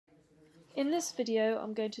In this video,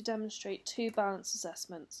 I'm going to demonstrate two balance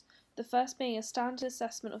assessments. The first being a standard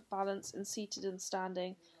assessment of balance in seated and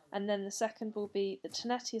standing, and then the second will be the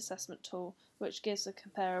Tinetti assessment tool, which gives a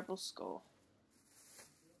comparable score.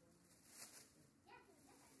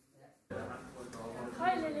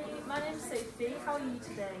 Hi Lily, my name's Sophie. How are you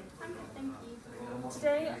today? I'm good, thank you.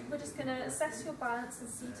 Today we're just going to assess your balance in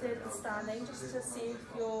seated and standing, just to see if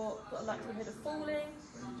you've got a likelihood of falling,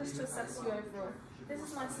 just to assess you overall. This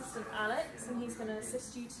is my assistant Alex, and he's going to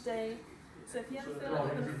assist you today. So if you ever feel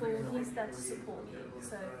like you're going to fall, he's there to support you,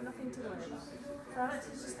 so nothing to worry about. So Alex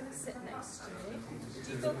is just going to sit next to you.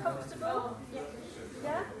 Do you feel comfortable? Yeah.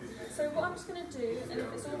 Yeah? So what I'm just going to do, and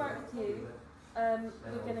if it's alright with you,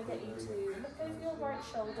 we're going to get you to look over your right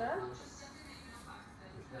shoulder,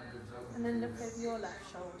 and then look over your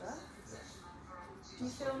left shoulder. Do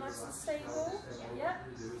you feel nice and stable? Yeah?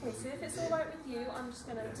 Okay, so if it's alright with you, I'm just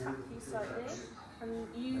going to tap you slightly, and I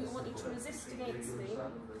want you to resist against me,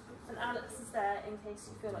 and Alex is there in case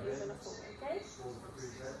you feel like you're going to fall, okay? Is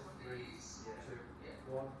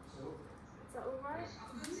that alright?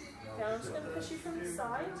 Okay, I'm just going to push you from the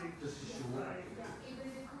side.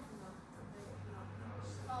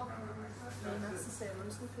 Okay, nice and stable. I'm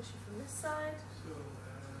just going to push you from this side.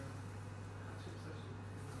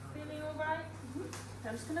 Feeling alright? Okay,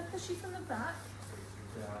 I'm just going to push you from the back.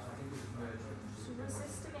 Just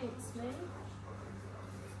resist against me.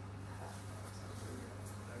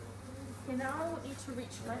 Okay, now I want you to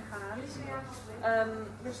reach my hand.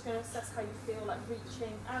 We're just going to assess how you feel like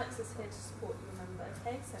reaching. Alex is here to support you, remember,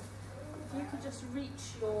 okay? So if you could just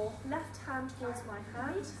reach your left hand towards my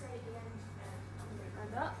hand.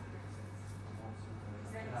 And up.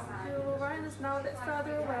 Feel alright, and it's now a bit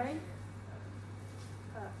further away.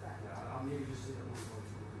 Perfect.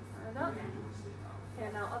 And up. Okay,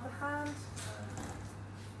 now other hand.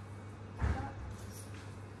 Up.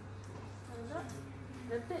 And up.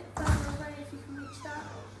 And a bit further away if you can reach that.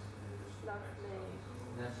 Lovely.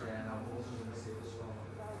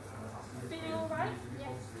 Feeling alright?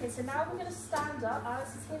 Yeah. Okay, so now we're going to stand up.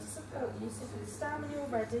 Alice is here to support you, so if you stand when you're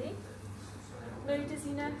ready. No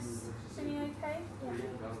dizziness? Feeling okay? Yeah.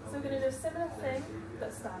 So we're going to do a similar thing,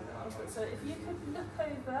 but stand up. So if you could look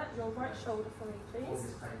over your right shoulder for me, please.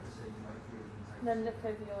 And then look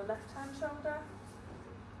over your left hand shoulder.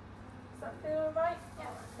 Does that feel alright? Yeah.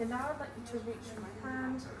 Okay, now I'd like you to reach for my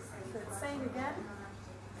hand. So the same again.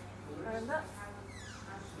 And up.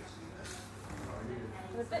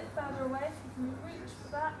 And a bit further away, if you can reach for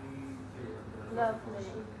that. Lovely.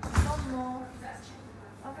 One more.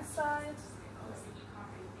 Other side.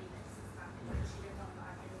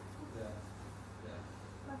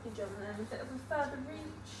 Lovely job, and then a bit of a further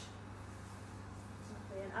reach.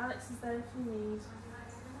 Okay, and Alex is there if you need.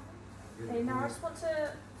 Okay, now I just want to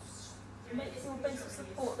make your base of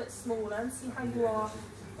support a bit smaller and see how you are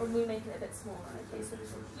when we make it a bit smaller. Okay, so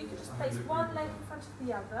you can just place one leg in front of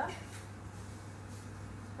the other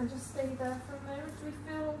and just stay there for a moment. Do we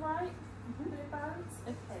feel alright? No balance?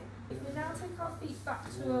 Okay. If we now take our feet back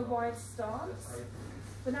to a wide stance,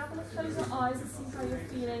 we're now going to close our eyes and see how you're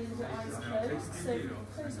feeling with your eyes closed. So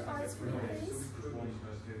close your eyes for me, please.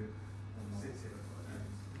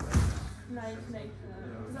 Now you can open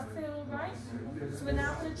them. Does that feel alright? So we're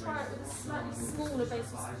now going to try it with a slightly smaller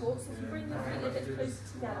base of support. So if you bring your feet a bit closer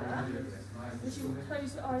together, would you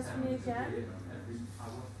close your eyes for me again?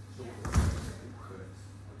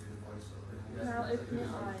 Now open your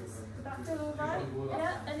eyes. Did that feel alright?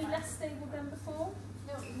 Yeah? Any less stable than before?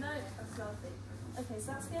 No. No? That's lovely. Okay,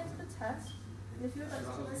 so that's the end of the test. And if you would like to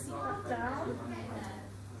take the seat back down,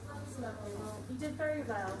 that's lovely. You did very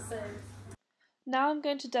well, so. Now I'm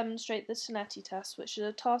going to demonstrate the Tinetti test, which is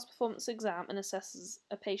a task performance exam and assesses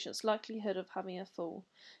a patient's likelihood of having a fall.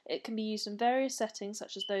 It can be used in various settings,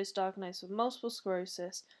 such as those diagnosed with multiple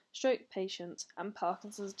sclerosis, stroke patients, and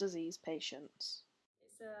Parkinson's disease patients.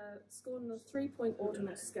 Scored on a 3-point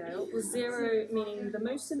ordinal scale, with 0 meaning the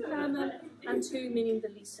most impairment and 2 meaning the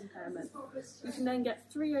least impairment. You can then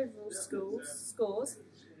get 3 overall scores,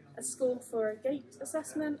 a score for a gait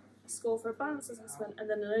assessment, a score for a balance assessment, and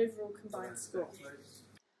then an overall combined score.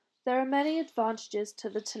 There are many advantages to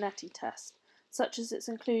the Tinetti test, such as its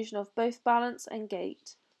inclusion of both balance and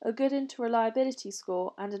gait, a good interreliability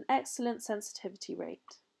score, and an excellent sensitivity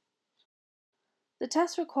rate. The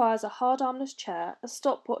test requires a hard armless chair, a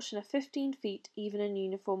stopwatch and a 15 feet even and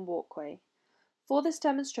uniform walkway. For this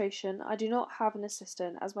demonstration, I do not have an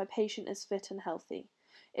assistant as my patient is fit and healthy.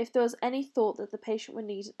 If there was any thought that the patient would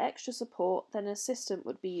need extra support, then an assistant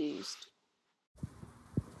would be used.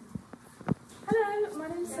 Hello, my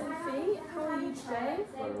name's Sophie. How are you today?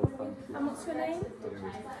 Very well, thank you. And what's your name? David.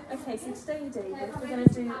 Okay, so today, David, we're going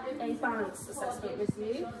to do a balance assessment with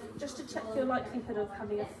you, just to check your likelihood of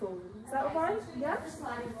having a fall. Is that all right? Yeah?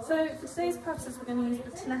 So for today's purposes, we're going to use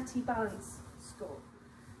the Tinetti balance score.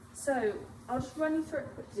 So I'll just run you through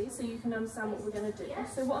it quickly so you can understand what we're going to do.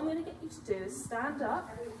 So what I'm going to get you to do is stand up,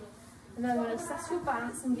 and then I'm going to assess your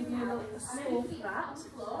balance and give you a score for that.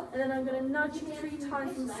 And then I'm going to nudge you 3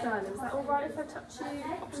 times from the sternum. Is that all right if I touch you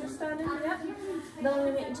opposite your sternum? Yeah? And then I'm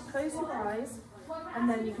going to get you to close your eyes, and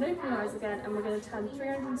then you can open your eyes again, and we're going to turn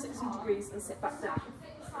 360 degrees and sit back down.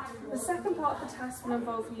 The second part of the test will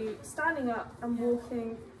involve you standing up and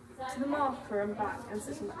walking to the marker and back and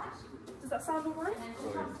sitting back. Does that sound all right?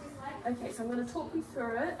 Okay, so I'm going to talk you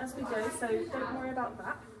through it as we go, so don't worry about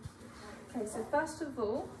that. Okay, so first of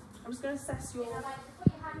all, I'm just going to assess your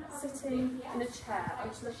sitting in a chair. I'm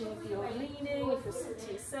just looking if you're leaning, if you're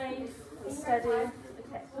sitting safe and steady. Okay.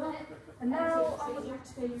 And now I want you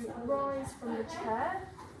to rise from the chair.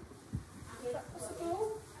 Is that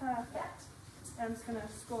possible? Perfect. I'm just going to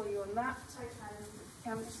score you on that.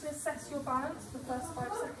 Okay, I'm just going to assess your balance for the first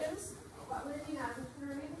 5 seconds.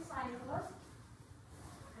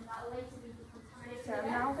 Okay, I'm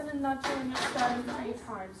now going to nudge you on your sternum 3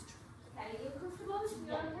 times.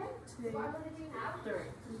 2, 3.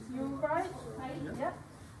 You all right? Yep.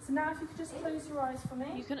 So now if you could just close your eyes for me.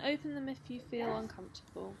 You can open them if you feel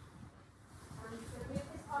uncomfortable.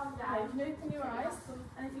 Okay, you can open your eyes,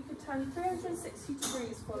 and if you could turn 360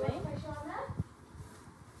 degrees for me.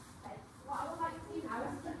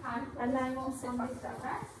 And now you can sit back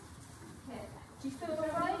down. Do you feel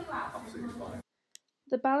all right? Absolutely fine.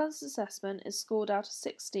 The balance assessment is scored out of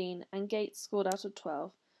 16 and gait scored out of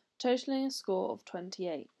 12, totaling a score of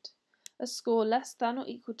 28. A score less than or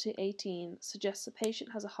equal to 18 suggests the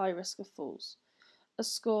patient has a high risk of falls. A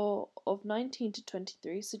score of 19 to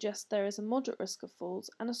 23 suggests there is a moderate risk of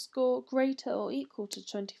falls, and a score greater or equal to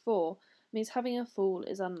 24 means having a fall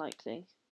is unlikely.